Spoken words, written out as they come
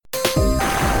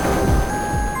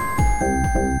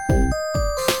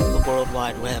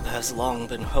Wide Web has long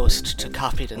been host to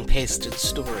copied and pasted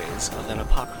stories of an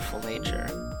apocryphal nature.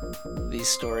 These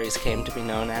stories came to be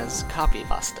known as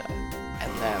copypasta,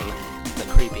 and then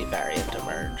the creepy variant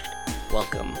emerged.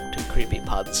 Welcome to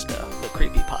Creepypodsta, the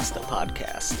Creepypasta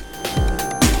podcast.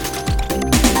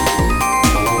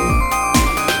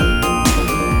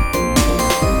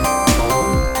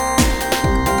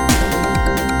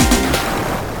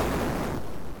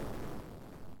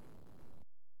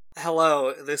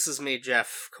 Hello, this is me,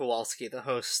 Jeff Kowalski, the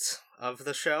host of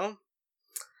the show.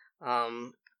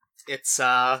 It's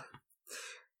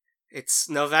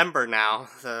November now.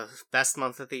 The best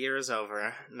month of the year is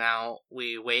over. Now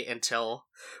we wait until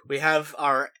we have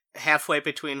our halfway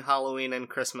between Halloween and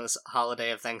Christmas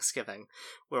holiday of Thanksgiving,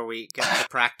 where we get to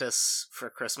practice for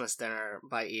Christmas dinner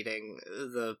by eating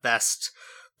the best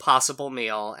possible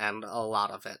meal and a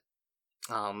lot of it.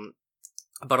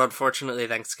 But unfortunately,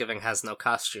 Thanksgiving has no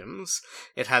costumes.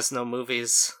 It has no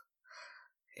movies.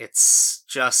 It's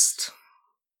just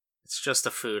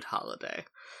a food holiday,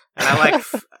 and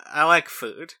I like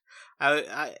food.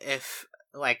 If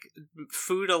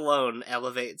food alone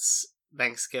elevates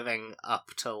Thanksgiving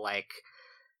up to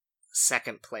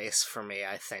second place for me,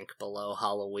 I think, below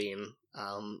Halloween.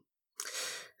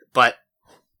 But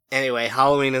anyway,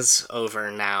 Halloween is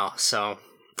over now, so.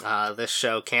 This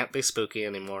show can't be spooky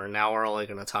anymore. Now we're only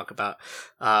going to talk about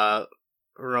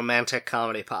romantic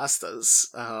comedy pastas.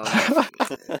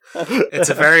 It's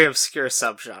a very obscure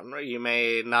subgenre. You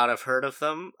may not have heard of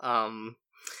them,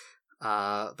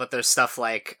 but there's stuff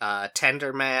like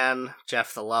Tender Man,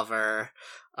 Jeff the Lover.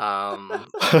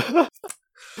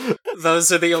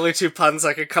 Those are the only two puns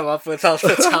I could come up with off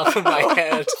the top of my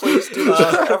head. Please do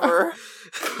forever.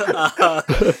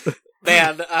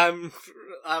 Man,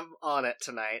 I'm on it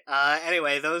tonight.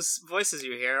 Anyway, those voices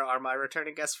you hear are my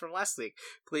returning guests from last week.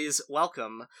 Please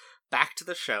welcome back to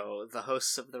the show the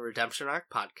hosts of the Redemption Arc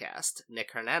podcast,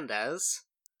 Nick Hernandez.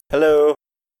 Hello.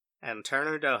 And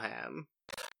Turner Dohan.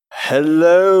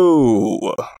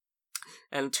 Hello.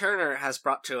 And Turner has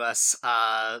brought to us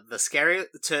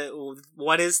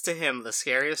what is to him the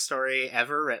scariest story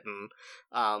ever written.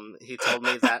 He told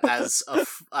me that as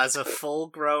a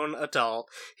full-grown adult,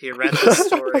 he read the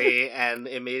story and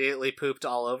immediately pooped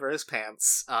all over his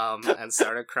pants and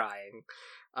started crying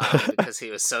because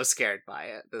he was so scared by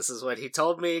it. This is what he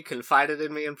told me, confided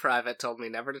in me in private, told me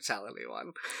never to tell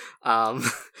anyone.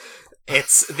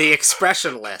 It's The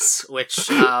Expressionless, which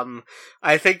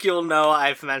I think you'll know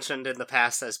I've mentioned in the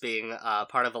past as being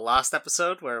part of a lost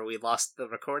episode where we lost the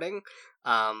recording.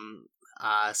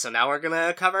 So now we're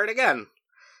gonna cover it again.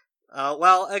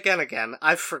 Again.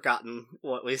 I've forgotten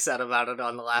what we said about it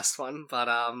on the last one, but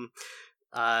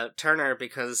Turner,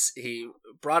 because he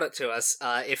brought it to us,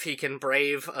 if he can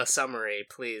brave a summary,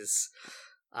 please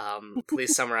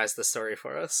summarize the story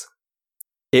for us.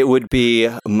 It would be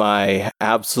my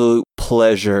absolute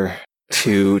pleasure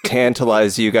to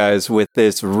tantalize you guys with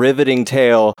this riveting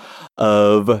tale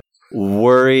of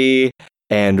worry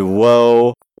and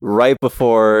woe right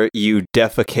before you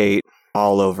defecate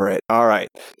all over it. All right,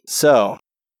 so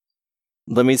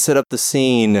let me set up the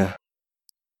scene,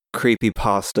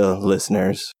 Creepypasta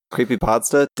listeners.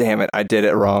 Creepypasta? Damn it, I did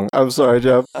it wrong. I'm sorry,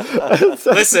 Jeff.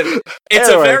 Listen, it's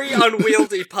a very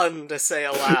unwieldy pun to say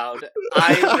aloud.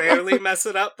 I rarely mess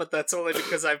it up, but that's only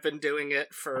because I've been doing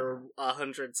it for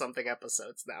 100-something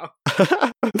episodes now.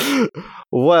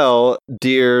 Well,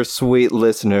 dear sweet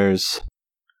listeners,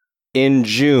 in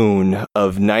June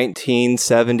of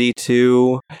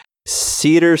 1972,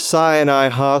 Cedars-Sinai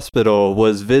Hospital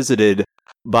was visited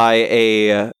by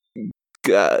a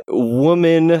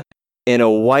woman in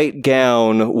a white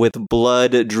gown with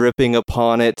blood dripping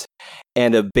upon it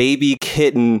and a baby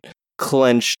kitten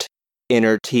clenched in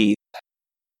her teeth.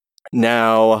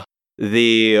 Now,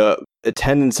 the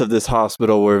attendants of this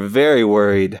hospital were very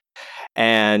worried,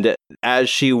 and as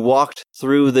she walked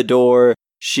through the door,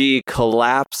 she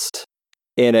collapsed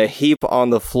in a heap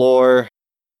on the floor,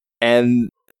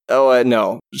 and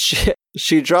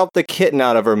she dropped the kitten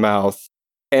out of her mouth,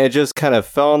 and it just kind of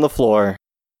fell on the floor,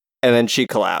 and then she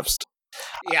collapsed.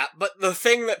 Yeah, but the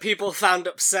thing that people found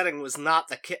upsetting was not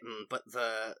the kitten, but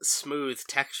the smooth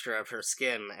texture of her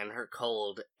skin and her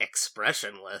cold,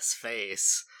 expressionless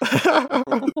face.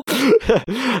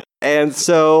 And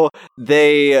so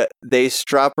they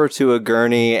strap her to a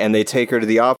gurney and they take her to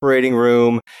the operating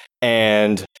room,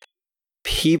 and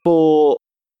people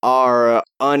are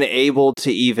unable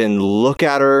to even look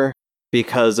at her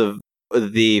because of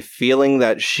the feeling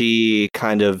that she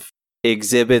kind of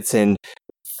exhibits, and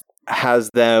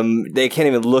they can't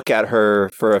even look at her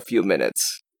for a few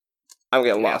minutes. I'm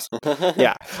getting lost.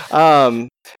 Yeah.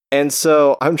 And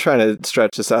so I'm trying to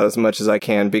stretch this out as much as I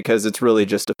can because it's really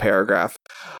just a paragraph.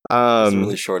 It's a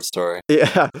really short story.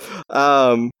 Yeah.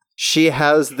 She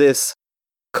has this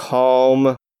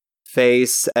calm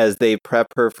face as they prep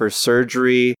her for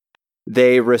surgery.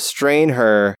 They restrain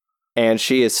her, and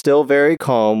she is still very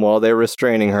calm while they're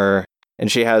restraining her.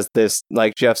 And she has this,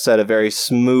 like Jeff said, a very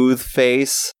smooth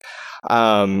face.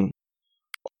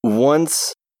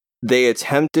 Once they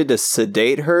attempted to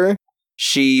sedate her,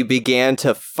 she began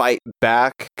to fight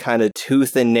back, kind of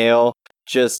tooth and nail,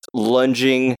 just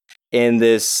lunging in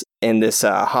this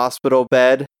hospital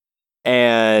bed.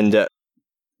 And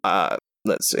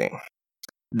let's see.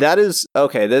 That is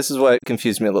okay. This is what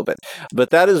confused me a little bit. But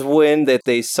that is when that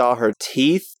they saw her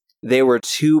teeth. They were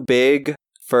too big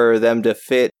for them to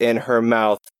fit in her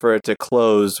mouth for it to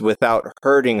close without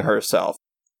hurting herself.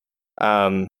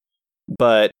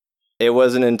 But it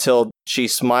wasn't until she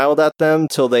smiled at them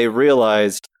till they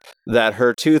realized that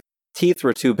her teeth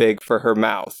were too big for her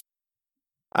mouth.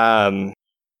 And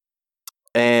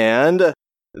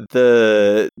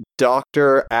the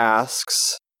doctor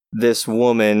asks this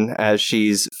woman as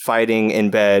she's fighting in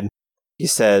bed, he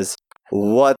says,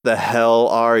 "What the hell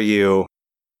are you?"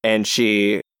 And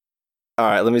all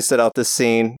right, let me set out the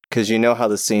scene because you know how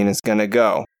the scene is going to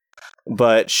go.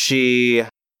 But she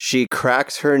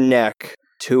cracks her neck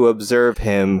to observe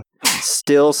him,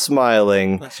 still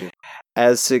smiling.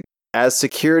 As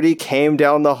security came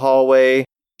down the hallway,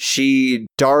 she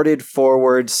darted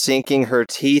forward, sinking her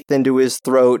teeth into his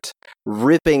throat,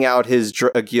 ripping out his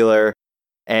jugular,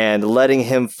 and letting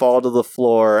him fall to the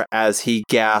floor as he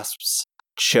gasps,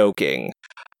 choking.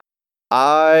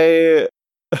 I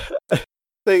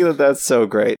think that's so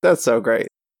great. That's so great.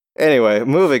 Anyway,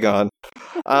 moving on.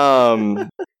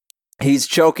 He's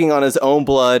choking on his own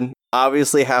blood.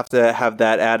 Obviously have to have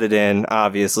that added in,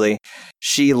 obviously.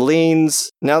 She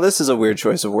leans, now this is a weird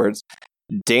choice of words,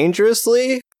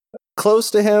 dangerously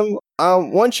close to him.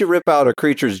 Once you rip out a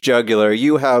creature's jugular,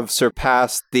 you have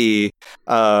surpassed the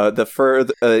barrier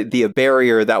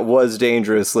that was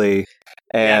dangerously,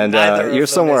 and you're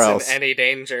somewhere else. In any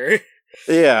danger.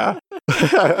 Yeah.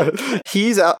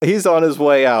 He's on his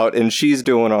way out, and she's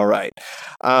doing all right.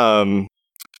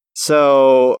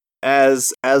 So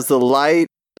as the life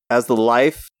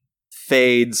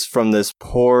fades from this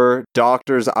poor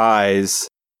doctor's eyes,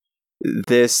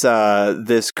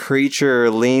 this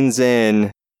creature leans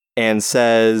in and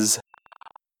says,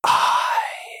 "I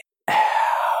am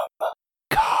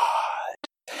God,"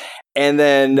 and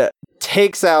then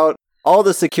takes out all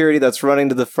the security that's running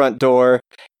to the front door,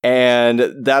 and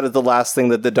that is the last thing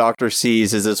that the doctor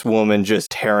sees is this woman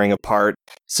just tearing apart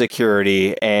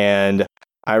security. And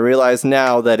I realize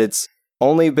now that it's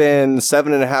only been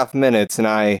 7.5 minutes, and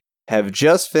I have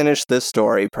just finished this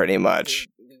story pretty much.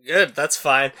 Good, that's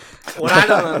fine. What I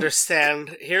don't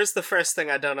understand, here's the first thing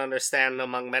I don't understand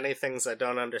among many things I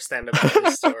don't understand about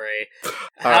this story.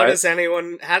 How does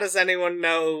anyone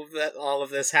know that all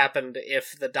of this happened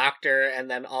if the doctor and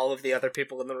then all of the other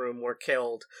people in the room were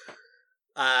killed?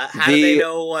 How do they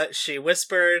know what she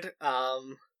whispered? How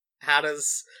do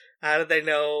they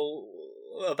know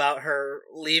about her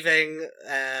leaving?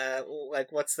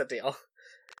 What's the deal?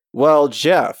 Well,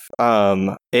 Jeff,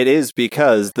 it is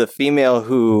because the female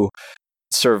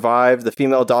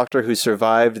doctor who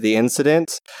survived the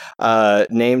incident,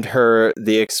 named her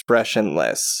the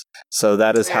Expressionless. So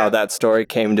that is how that story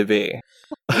came to be.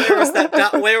 Where was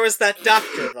that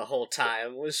doctor the whole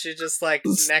time? Was she just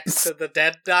next to the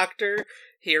dead doctor,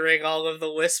 hearing all of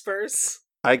the whispers?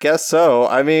 I guess so.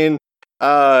 I mean,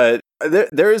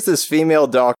 there is this female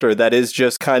doctor that is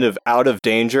just kind of out of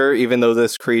danger, even though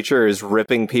this creature is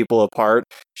ripping people apart.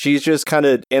 She's just kind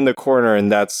of in the corner,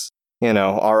 and that's,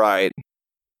 all right.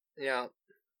 Yeah.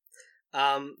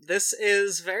 This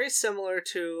is very similar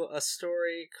to a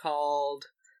story called,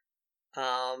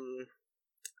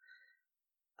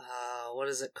 what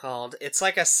is it called? It's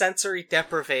like a sensory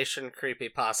deprivation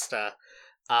creepypasta.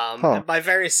 And by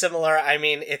very similar, I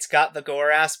mean it's got the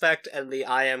gore aspect and the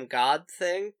I am God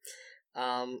thing.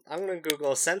 I'm gonna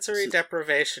Google sensory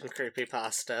deprivation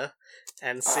creepypasta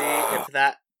and see if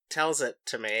that tells it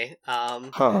to me.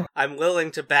 I'm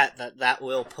willing to bet that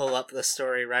will pull up the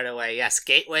story right away. Yes,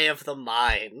 Gateway of the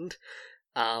Mind,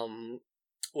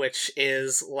 which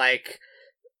is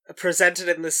presented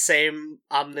in the same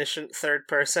omniscient third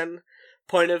person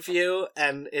point of view,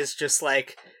 and is just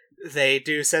they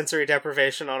do sensory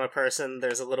deprivation on a person,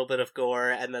 there's a little bit of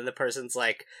gore, and then the person's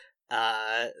the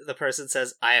person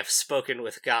says, "I have spoken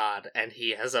with God, and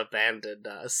he has abandoned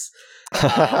us."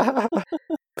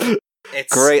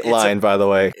 Great line, by the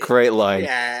way. Great line.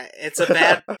 Yeah, it's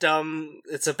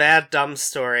a bad dumb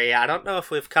story. I don't know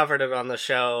if we've covered it on the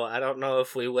show. I don't know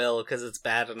if we will because it's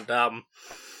bad and dumb.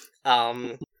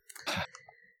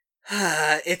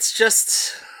 It's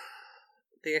just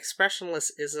The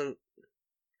Expressionless isn't.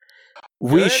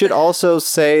 We good. should also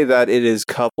say that it is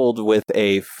coupled with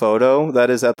a photo that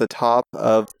is at the top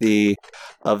of the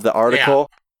article.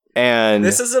 And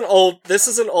this is an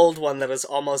old one that is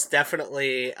almost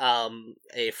definitely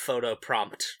a photo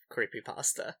prompt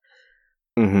creepypasta.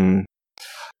 Mm-hmm.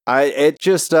 I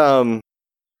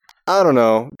don't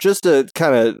know, just to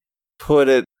kind of put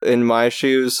it in my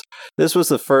shoes, this was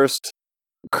the first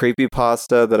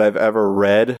creepypasta that I've ever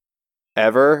read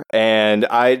ever, and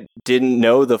I didn't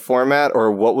know the format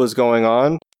or what was going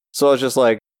on, so I was just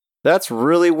like, that's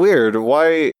really weird.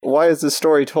 Why is this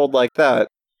story told like that?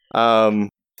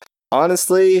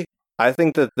 Honestly, I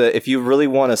think that if you really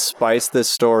want to spice this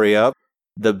story up,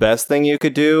 the best thing you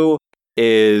could do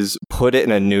is put it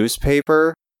in a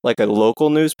newspaper, like a local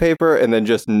newspaper, and then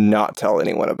just not tell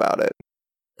anyone about it.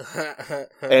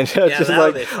 And just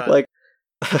like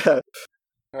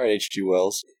all right, H.G.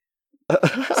 Wells.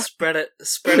 spread it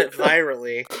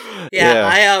virally.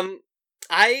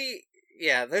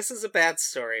 This is a bad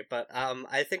story, but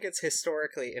I think it's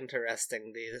historically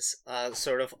interesting, these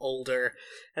sort of older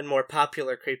and more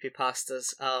popular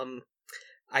creepypastas.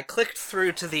 I clicked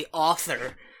through to the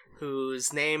author,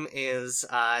 whose name is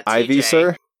TJ. Ivy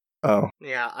Sir? Oh.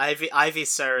 Yeah, Ivy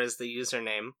Sir is the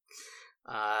username.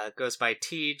 Goes by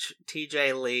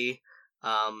TJ Lee.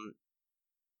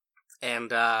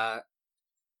 And I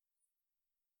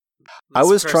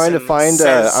was trying to find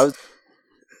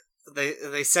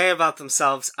They say about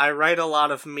themselves, I write a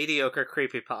lot of mediocre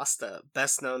creepypasta,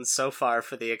 best known so far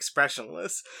for The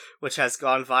Expressionless, which has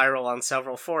gone viral on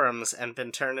several forums and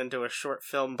been turned into a short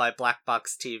film by Black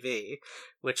Box TV,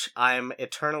 which I'm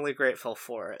eternally grateful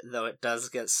for, though it does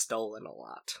get stolen a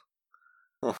lot.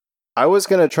 I was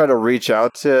going to try to reach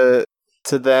out to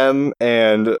them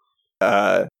and,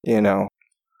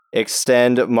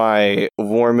 extend my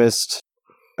warmest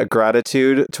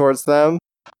gratitude towards them.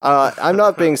 I'm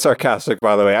not being sarcastic,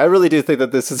 by the way. I really do think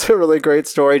that this is a really great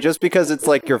story, just because it's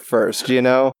like your first,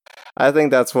 I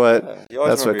think that's what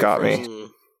got me.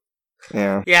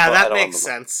 Yeah. Yeah, that makes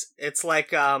sense. It's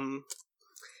like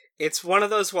it's one of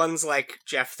those ones like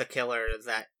Jeff the Killer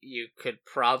that you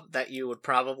would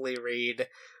probably read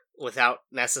without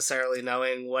necessarily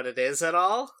knowing what it is at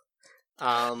all.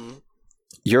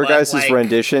 Your guys'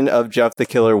 rendition of Jeff the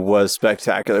Killer was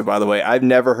spectacular, by the way. I've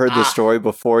never heard this story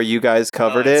before you guys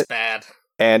covered it. It's bad.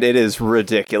 And it is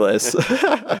ridiculous.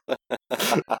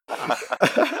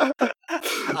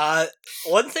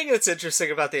 One thing that's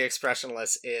interesting about The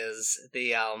Expressionless is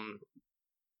the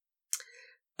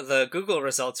Google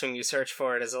results when you search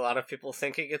for it is a lot of people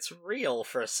thinking it's real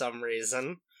for some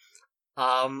reason.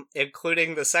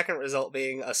 Including the second result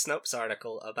being a Snopes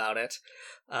article about it.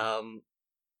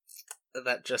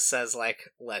 That just says,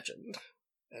 legend.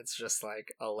 It's just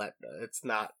it's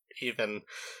not even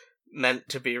meant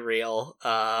to be real.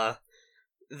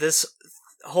 This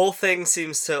whole thing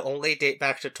seems to only date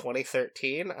back to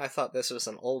 2013. I thought this was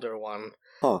an older one.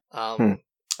 Huh. It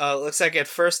looks like it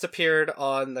first appeared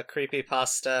on the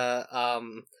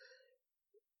creepypasta,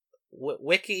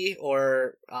 wiki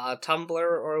or Tumblr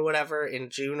or whatever in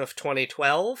June of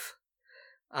 2012.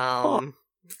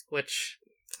 Which,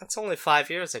 that's only 5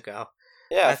 years ago.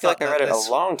 Yeah, I feel like I read it a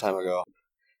long time ago.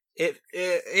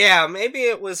 Yeah, maybe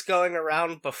it was going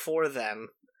around before then.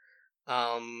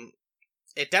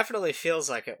 It definitely feels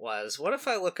like it was. What if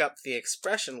I look up The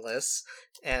Expressionless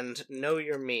and Know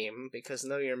Your Meme? Because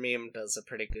Know Your Meme does a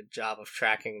pretty good job of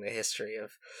tracking the history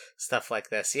of stuff like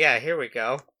this. Yeah, here we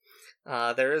go.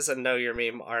 There is a Know Your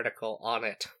Meme article on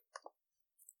it.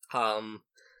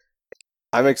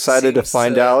 I'm excited to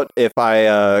find out if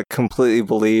I completely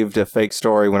believed a fake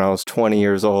story when I was 20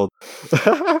 years old.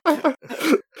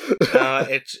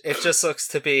 It just looks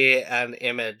to be an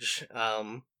image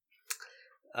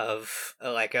of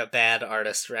a bad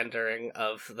artist rendering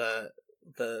of the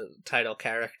title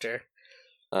character.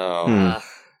 Oh,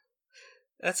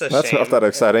 that's a shame. That's not that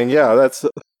exciting. Yeah, that's.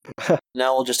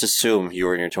 Now we'll just assume you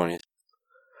were in your 20s.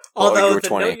 Although you were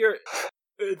 20.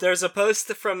 There's a post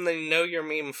from the Know Your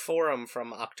Meme forum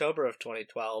from October of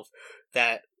 2012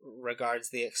 that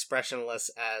regards The Expressionless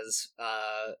as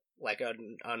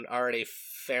an already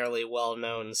fairly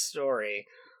well-known story.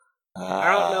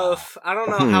 I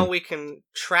don't know how we can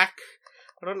track.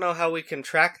 I don't know how we can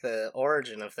track the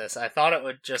origin of this. I thought it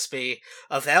would just be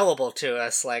available to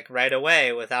us right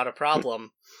away without a problem.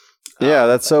 Yeah,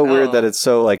 that's so weird that it's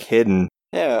so hidden.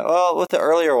 Yeah, well, with the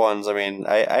earlier ones, I mean,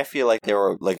 I feel like they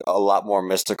were like a lot more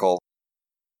mystical.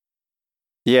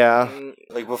 Yeah.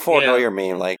 Like before Know Your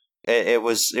Meme, like it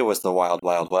was the Wild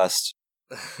Wild West.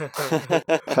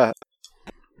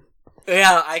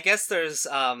 Yeah, I guess there's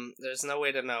no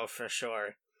way to know for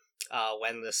sure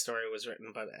when this story was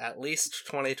written, but at least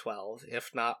 2012, if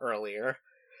not earlier.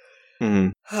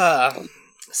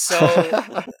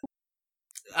 So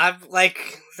I've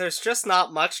there's just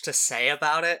not much to say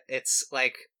about it. It's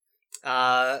like,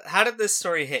 how did this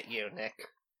story hit you, Nick?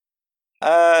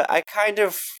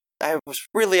 I was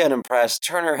really unimpressed.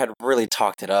 Turner had really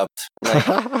talked it up.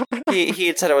 Like he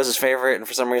had said it was his favorite, and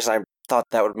for some reason I thought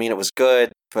that would mean it was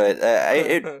good. But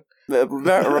it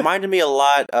reminded me a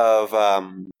lot of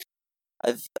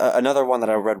another one that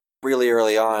I read really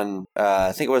early on.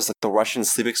 I think it was like the Russian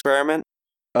Sleep Experiment.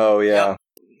 Oh yeah. Yep.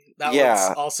 That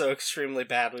one's also extremely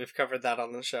bad. We've covered that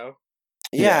on the show.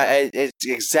 Yeah, it's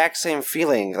the exact same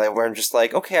feeling. Like where I'm just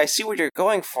like, okay, I see what you're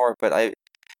going for, but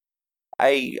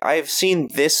I've seen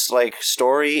this like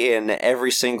story in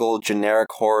every single generic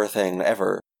horror thing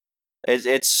ever.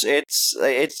 It's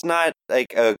not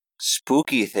like a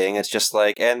spooky thing. It's just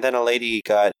like, and then a lady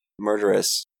got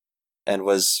murderous and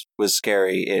was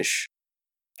scary-ish.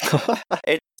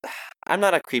 I'm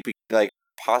not a creepy like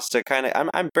pasta kind of.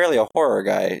 I'm barely a horror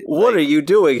guy. What are you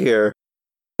doing here?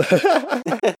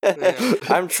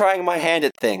 I'm trying my hand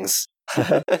at things.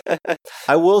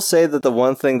 I will say that the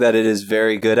one thing that it is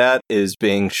very good at is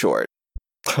being short.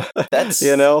 That's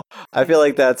I feel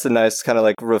like that's a nice kind of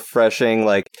like refreshing,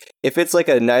 like if it's like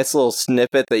a nice little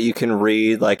snippet that you can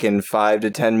read like in 5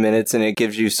 to 10 minutes and it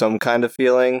gives you some kind of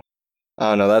feeling. I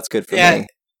don't know, that's good for me.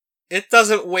 It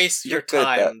doesn't waste your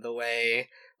time the way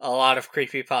a lot of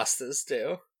creepypastas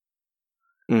do.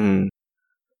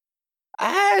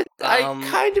 I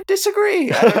kind of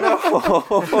disagree. I don't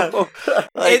know.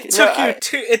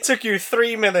 It took you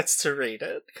 3 minutes to read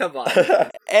it. Come on.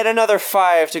 And another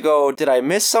 5 to go, did I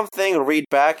miss something? Read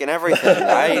back and everything.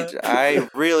 I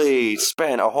really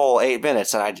spent a whole 8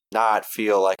 minutes and I did not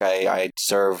feel like I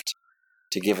deserved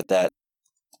to give it that.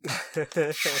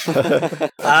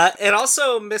 It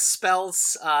also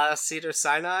misspells Cedar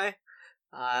Sinai.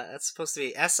 That's supposed to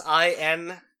be Sinai,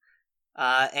 and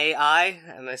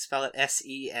I spell it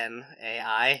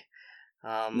Senai.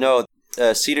 No,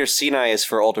 Cedar Sinai is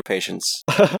for older patients.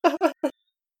 Ha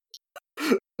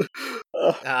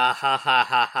ha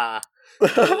ha ha.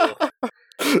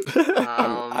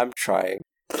 I'm trying.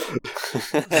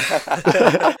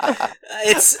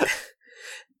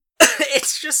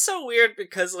 It's just so weird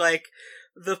because like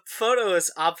the photo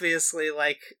is obviously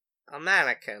like a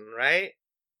mannequin, right?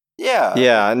 Yeah.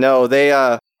 Yeah, no, they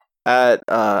at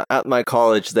my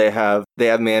college they have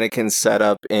mannequins set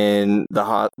up in the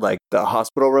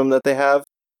hospital room that they have.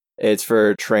 It's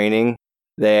for training.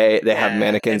 They have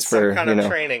mannequins for some kind of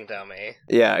training dummy.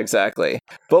 Yeah, exactly.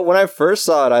 But when I first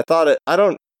saw it, I thought I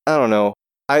don't know.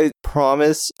 I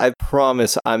promise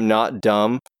I'm not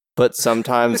dumb, but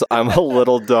sometimes I'm a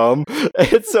little dumb.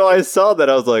 And so I saw that,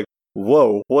 I was like,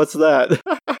 whoa, what's that?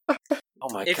 Oh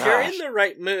my god. If you're in the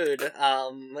right mood,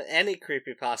 any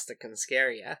creepypasta can scare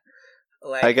you.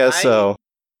 Like, I guess so.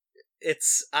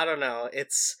 I don't know,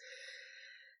 it's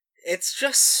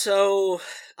just so...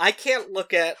 I can't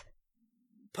look at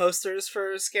posters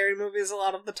for scary movies a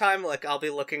lot of the time. Like, I'll be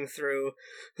looking through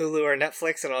Hulu or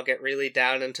Netflix and I'll get really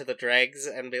down into the dregs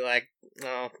and be like,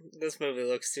 oh, this movie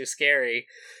looks too scary.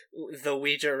 The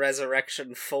Ouija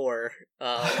Resurrection 4.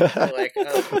 Like,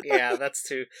 oh, yeah,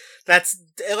 that's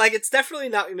like, it's definitely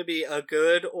not going to be a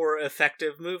good or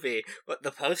effective movie, but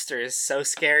the poster is so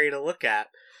scary to look at.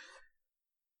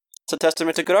 It's a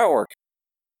testament to good artwork.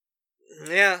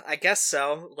 Yeah, I guess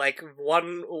so. Like,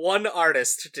 one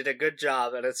artist did a good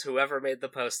job, and it's whoever made the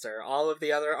poster. All of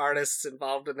the other artists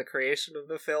involved in the creation of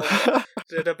the film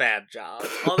did a bad job.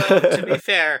 Although, to be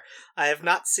fair, I have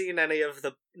not seen any of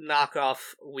the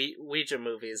knockoff Ouija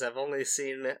movies. I've only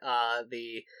seen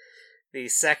the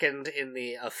second in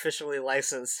the officially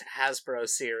licensed Hasbro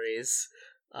series,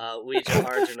 Ouija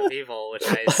Origin of Evil, which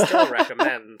I still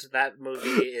recommend. That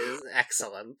movie is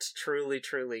excellent. Truly,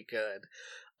 truly good.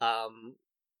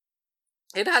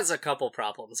 It has a couple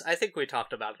problems. I think we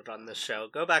talked about it on this show.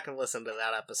 Go back and listen to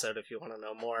that episode if you want to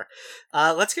know more.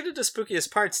 Let's get into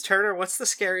spookiest parts. Turner, what's the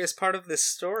scariest part of this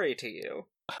story to you?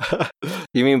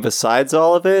 You mean besides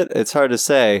all of it? It's hard to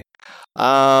say.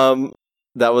 That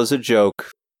was a joke,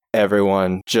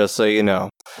 everyone, just so you know.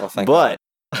 Well, thank God.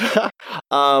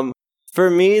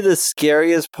 For me, the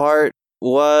scariest part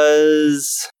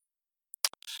was...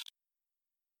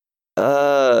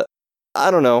 I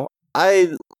don't know.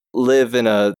 I live in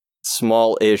a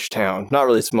small-ish town. Not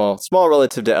really small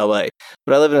relative to LA,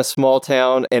 but I live in a small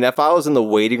town, and if I was in the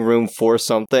waiting room for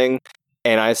something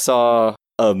and I saw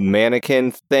a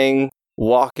mannequin thing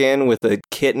walk in with a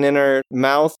kitten in her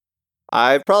mouth,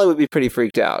 I probably would be pretty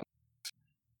freaked out.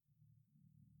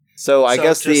 So I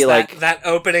guess that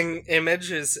opening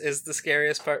image is the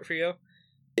scariest part for you?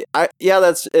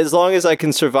 That's as long as I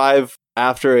can survive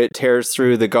after it tears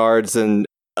through the guards and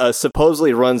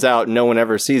supposedly runs out and no one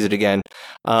ever sees it again.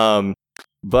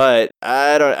 But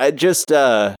I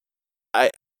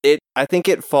think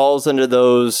it falls into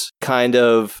those kind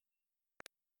of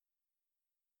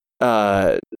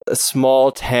a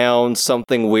small town,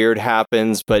 something weird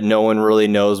happens, but no one really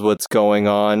knows what's going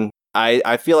on.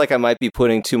 I feel like I might be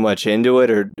putting too much into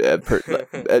it or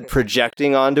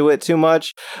projecting onto it too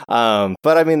much. But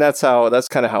I mean, that's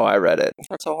kind of how I read it.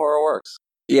 That's how horror works.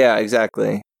 Yeah,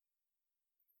 exactly.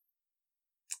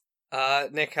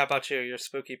 Nick, how about you? Your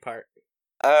spooky part.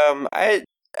 I'd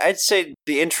say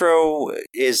the intro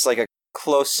is like a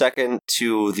close second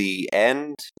to the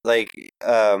end. Like,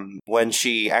 when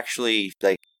she actually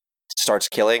like starts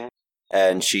killing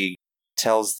and she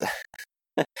tells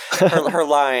her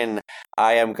line,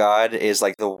 "I am God," is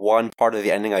like the one part of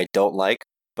the ending I don't like,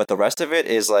 but the rest of it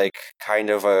is like kind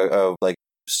of a like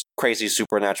crazy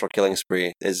supernatural killing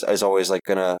spree is always like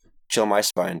gonna chill my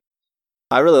spine.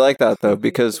 I really like that though,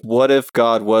 because what if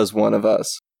God was one of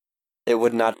us? It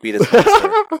would not be this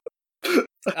monster.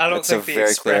 I don't That's think a the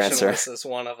very clear expressionless is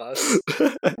one of us.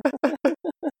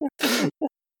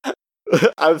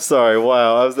 I'm sorry.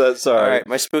 Wow, I was that sorry. All right,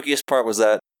 my spookiest part was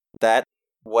that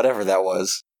whatever that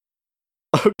was.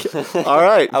 Okay. All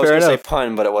right. I was fair going to say enough.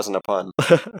 pun, but it wasn't a pun.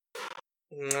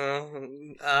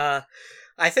 No,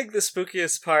 I think the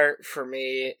spookiest part for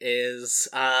me is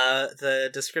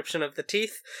the description of the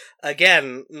teeth.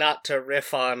 Again, not to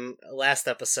riff on last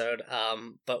episode,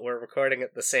 but we're recording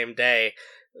it the same day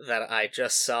that I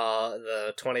just saw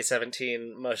the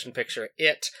 2017 motion picture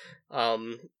It,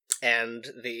 and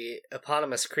the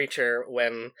eponymous creature,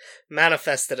 when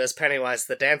manifested as Pennywise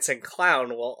the Dancing Clown,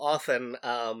 will often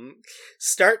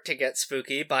start to get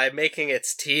spooky by making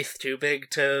its teeth too big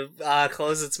to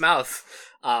close its mouth.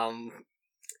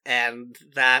 And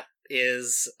that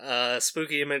is a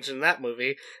spooky image in that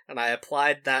movie, and I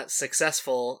applied that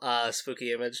successful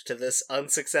spooky image to this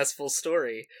unsuccessful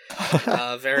story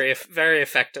very, very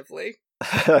effectively.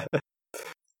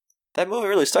 That movie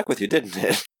really stuck with you, didn't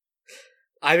it?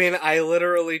 I mean, I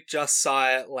literally just saw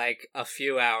it like a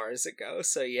few hours ago,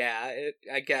 so yeah,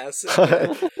 I guess.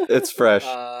 It's fresh.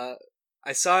 I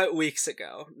saw it weeks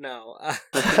ago. No. Yeah,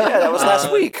 that was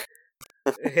last week.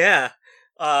 Yeah.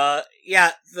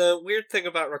 Yeah, the weird thing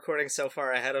about recording so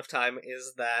far ahead of time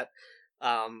is that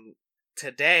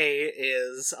today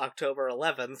is October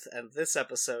 11th, and this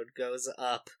episode goes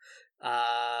up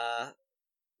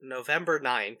November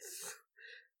 9th.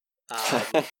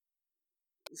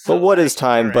 But what is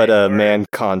time but a man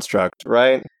construct,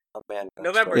 right? A man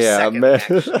November Yeah, 2nd, man.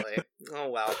 actually. Oh,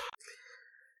 well.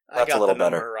 I That's got a little the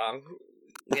number better. wrong.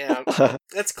 Yeah,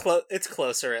 it's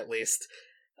closer at least.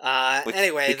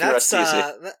 Anyway, we can that's rest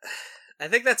easy. I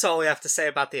think that's all we have to say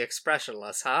about the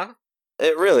expressionless, huh?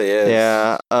 It really is.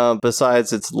 Yeah.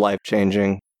 Besides, it's life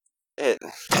changing.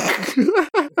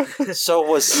 So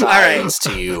was All right. science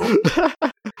to you.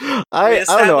 I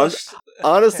don't know.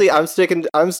 Honestly, I'm sticking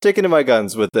to my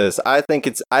guns with this. I think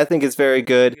it's very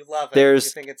good. You love it. There's-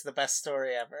 You think it's the best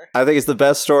story ever. I think it's the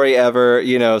best story ever.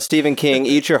 You know, Stephen King,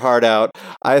 eat your heart out.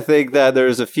 I think that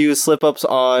there's a few slip-ups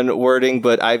on wording,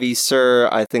 but Ivy Sir,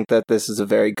 I think that this is a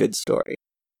very good story.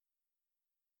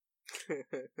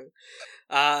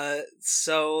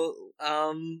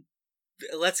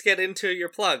 Let's get into your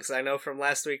plugs. I know from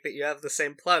last week that you have the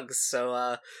same plugs,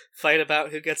 so fight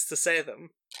about who gets to say them.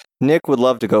 Nick would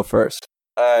love to go first.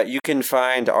 You can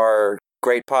find our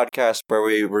great podcast where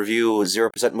we review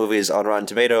 0% movies on Rotten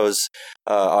Tomatoes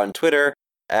on Twitter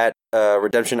at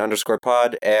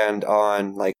redemption_pod and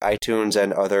on like iTunes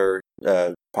and other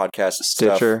podcast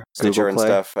Stitcher, stuff, Stitcher Google and Play.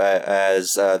 stuff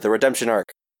as the Redemption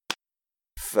Arc.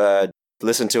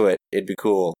 Listen to it; it'd be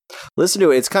cool. Listen to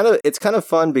it. It's kind of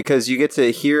fun because you get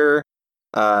to hear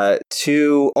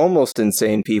two almost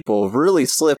insane people really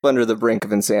slip under the brink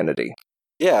of insanity.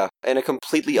 Yeah, in a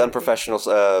completely unprofessional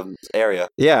area.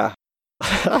 Yeah.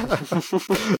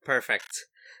 Perfect.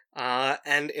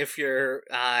 And if you're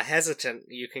hesitant,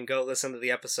 you can go listen to the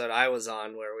episode I was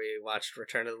on where we watched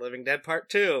Return of the Living Dead Part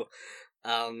 2.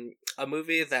 A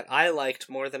movie that I liked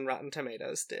more than Rotten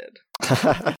Tomatoes did.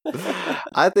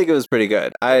 I think it was pretty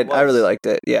good. I really liked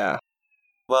it. Yeah.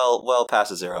 Well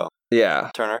past a 0.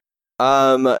 Yeah. Turner?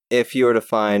 If you were to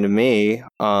find me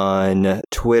on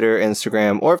Twitter,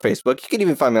 Instagram, or Facebook, you can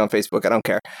even find me on Facebook. I don't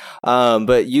care.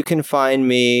 But you can find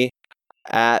me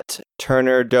at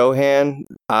Turner Dohan.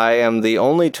 I am the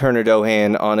only Turner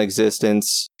Dohan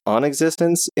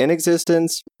in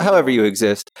existence, however you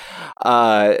exist.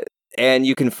 And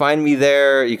you can find me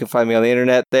there. You can find me on the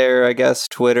internet there, I guess.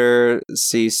 Twitter,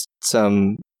 see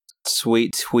some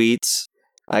sweet tweets,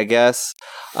 I guess.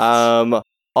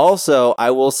 Also,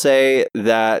 I will say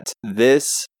that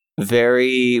this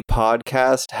very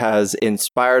podcast has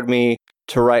inspired me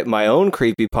to write my own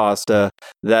creepypasta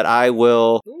that I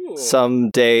will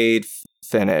someday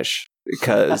finish.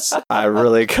 Because I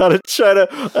really gotta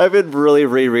I've been really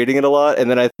rereading it a lot,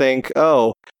 and then I think,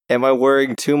 oh, am I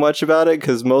worrying too much about it?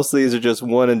 Because most of these are just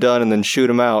one and done and then shoot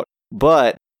them out.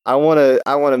 But I wanna,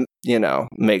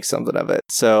 make something of it.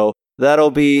 So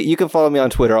that'll be, you can follow me on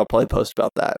Twitter. I'll probably post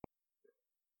about that.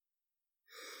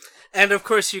 And of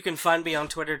course, you can find me on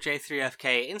Twitter,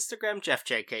 J3FK, Instagram,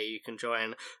 JeffJK. You can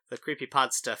join the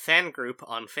Creepypodsta fan group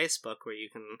on Facebook, where you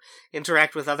can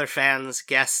interact with other fans,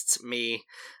 guests, me.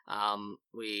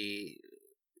 We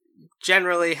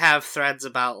generally have threads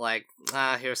about, like,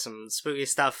 here's some spooky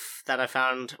stuff that I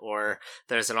found, or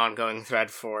there's an ongoing thread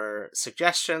for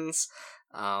suggestions.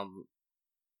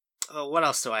 What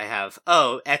else do I have?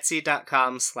 Oh,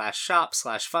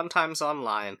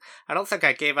 Etsy.com/shop/funtimesonline. I don't think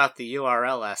I gave out the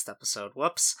URL last episode.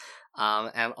 Whoops.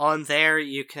 And on there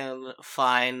you can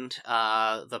find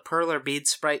the perler bead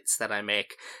sprites that I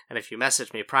make. And if you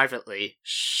message me privately,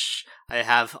 I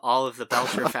have all of the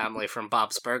Belcher family from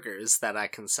Bob's Burgers that I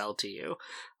can sell to you.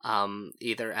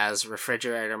 Either as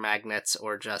refrigerator magnets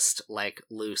or just, like,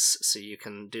 loose, so you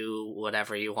can do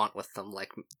whatever you want with them,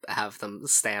 like have them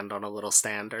stand on a little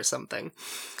stand or something.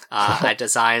 I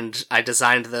designed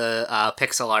the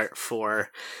pixel art for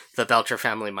the Belcher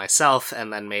family myself,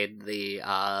 and then made the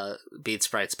bead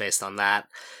sprites based on that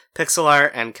pixel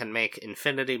art, and can make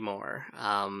infinity more.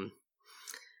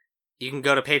 You can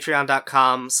go to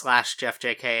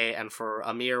patreon.com/JeffJK, and for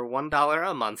a mere $1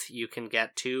 a month, you can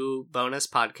get 2 bonus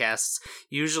podcasts,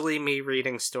 usually me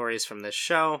reading stories from this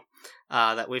show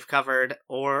that we've covered,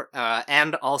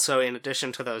 and also, in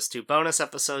addition to those 2 bonus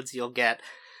episodes, you'll get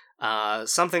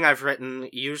something I've written.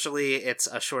 Usually it's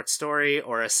a short story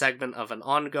or a segment of an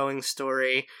ongoing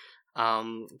story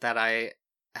that I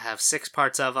have 6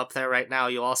 parts of up there right now.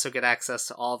 You'll also get access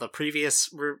to all the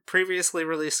previously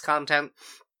released content.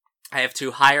 I have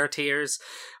 2 higher tiers.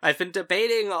 I've been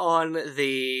debating on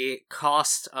the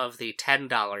cost of the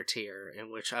 $10 tier,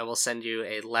 in which I will send you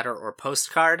a letter or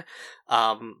postcard.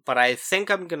 But I think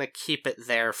I'm going to keep it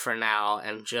there for now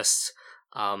and just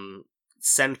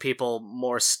send people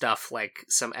more stuff, like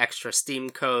some extra Steam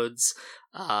codes.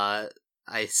 I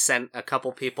sent a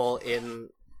couple people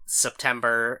in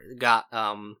September, got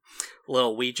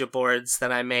little Ouija boards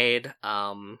that I made.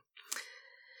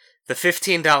 The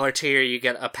 $15 tier, you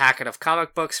get a packet of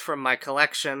comic books from my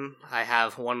collection. I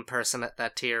have one person at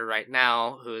that tier right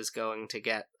now who is going to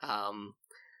get,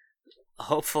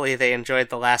 hopefully they enjoyed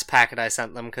the last packet I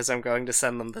sent them, because I'm going to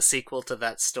send them the sequel to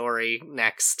that story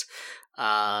next.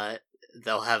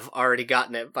 They'll have already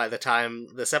gotten it by the time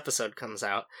this episode comes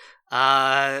out.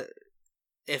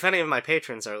 If any of my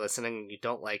patrons are listening and you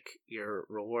don't like your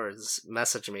rewards,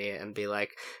 message me and be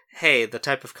like, hey, the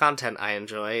type of content I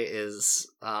enjoy is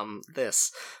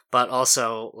this. But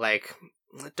also, like,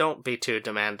 don't be too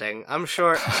demanding. I'm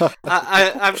sure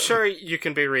I'm sure you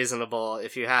can be reasonable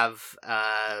if you have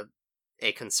a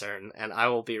concern, and I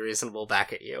will be reasonable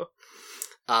back at you.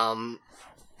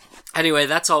 Anyway,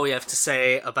 that's all we have to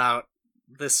say about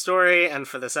this story and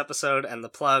for this episode and the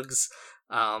plugs.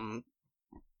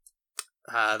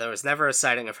 There was never a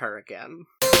sighting of her again.